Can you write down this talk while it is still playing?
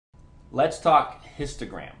let's talk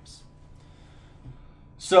histograms.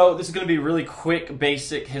 So this is going to be a really quick,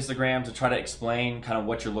 basic histogram to try to explain kind of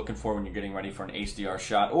what you're looking for when you're getting ready for an HDR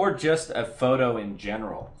shot or just a photo in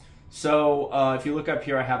general. So if you look up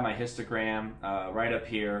here, I have my histogram right up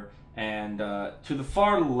here, and to the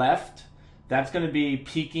far left, that's going to be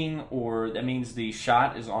peaking, or that means the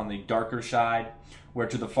shot is on the darker side, where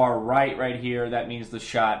to the far right, right here, that means the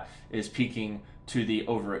shot is peaking to the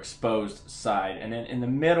overexposed side. And then in the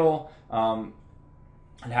middle,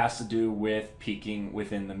 it has to do with peaking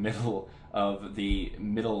within the middle of the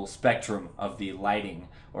middle spectrum of the lighting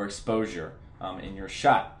or exposure in your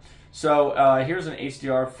shot. So here's an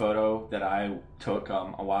HDR photo that I took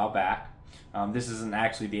a while back. This isn't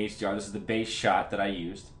actually the HDR, this is the base shot that I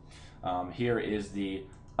used. Here is the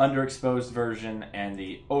underexposed version and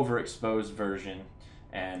the overexposed version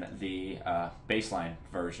and the baseline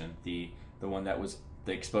version, the one that was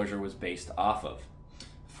the exposure was based off of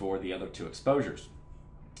for the other two exposures.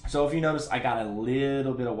 So if you notice, I got a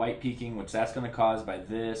little bit of white peaking, which that's going to cause by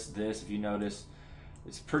this. If you notice,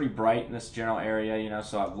 it's pretty bright in this general area, you know,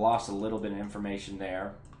 so I've lost a little bit of information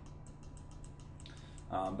there.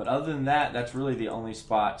 But other than that, that's really the only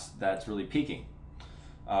spots that's really peaking.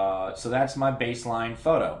 So that's my baseline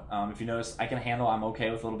photo. If you notice, I can handle, I'm okay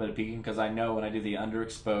with a little bit of peaking because I know when I do the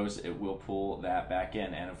underexposed, it will pull that back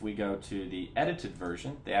in. And if we go to the edited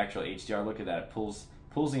version, the actual HDR, look at that, it pulls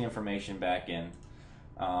the information back in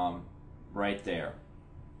right there.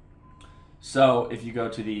 So if you go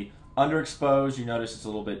to the underexposed, you notice it's a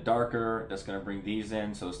little bit darker. That's going to bring these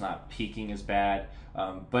in, so it's not peaking as bad.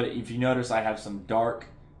 But if you notice, I have some dark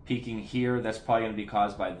peaking here. That's probably going to be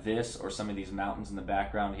caused by this or some of these mountains in the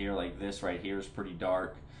background here, like this right here is pretty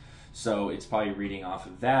dark. So it's probably reading off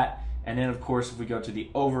of that. And then, of course, if we go to the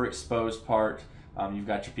overexposed part, you've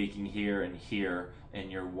got your peaking here and here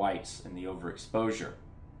and your whites in the overexposure.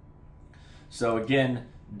 So again,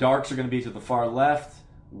 darks are going to be to the far left,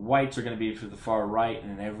 whites are going to be to the far right,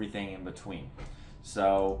 and then everything in between.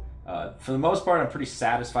 So for the most part, I'm pretty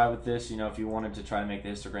satisfied with this. You know, if you wanted to try to make the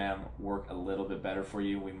histogram work a little bit better for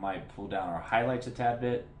you, we might pull down our highlights a tad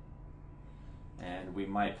bit, and we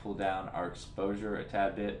might pull down our exposure a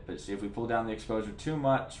tad bit. But see, if we pull down the exposure too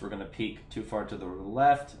much, we're going to peak too far to the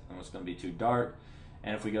left, and it's going to be too dark.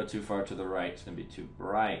 And if we go too far to the right, it's going to be too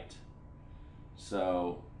bright.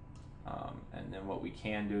 So and then what we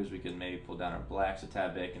can do is we can maybe pull down our blacks a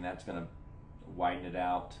tad bit, and that's going to widen it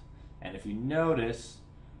out. And if you notice,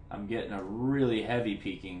 I'm getting a really heavy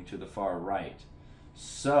peaking to the far right.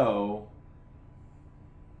 So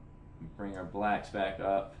bring our blacks back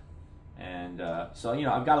up. And so, you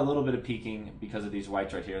know, I've got a little bit of peaking because of these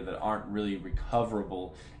whites right here that aren't really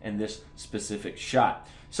recoverable in this specific shot.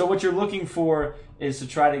 So what you're looking for is to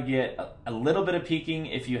try to get a little bit of peaking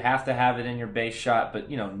if you have to have it in your base shot, but,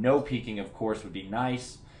 you know, no peaking, of course, would be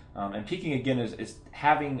nice. And peaking, again, is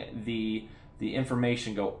having the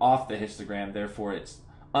information go off the histogram, therefore it's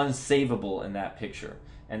unsavable in that picture.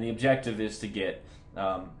 And the objective is to get,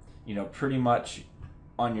 you know, pretty much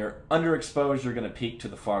on your underexposed, you're going to peak to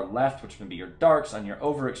the far left, which are going to be your darks. On your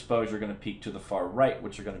overexposed, you're going to peak to the far right,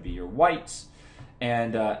 which are going to be your whites.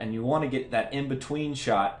 And you want to get that in-between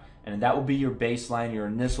shot, and that will be your baseline, your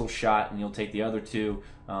initial shot, and you'll take the other two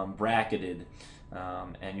bracketed,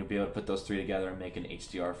 and you'll be able to put those three together and make an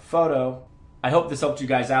HDR photo. I hope this helped you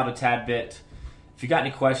guys out a tad bit. If you got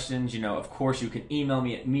any questions, you know, of course, you can email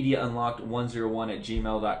me at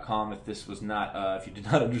mediaunlocked101@gmail.com. If this was not, if you did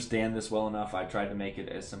not understand this well enough, I tried to make it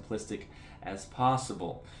as simplistic as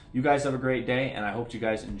possible. You guys have a great day, and I hope you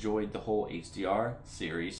guys enjoyed the whole HDR series.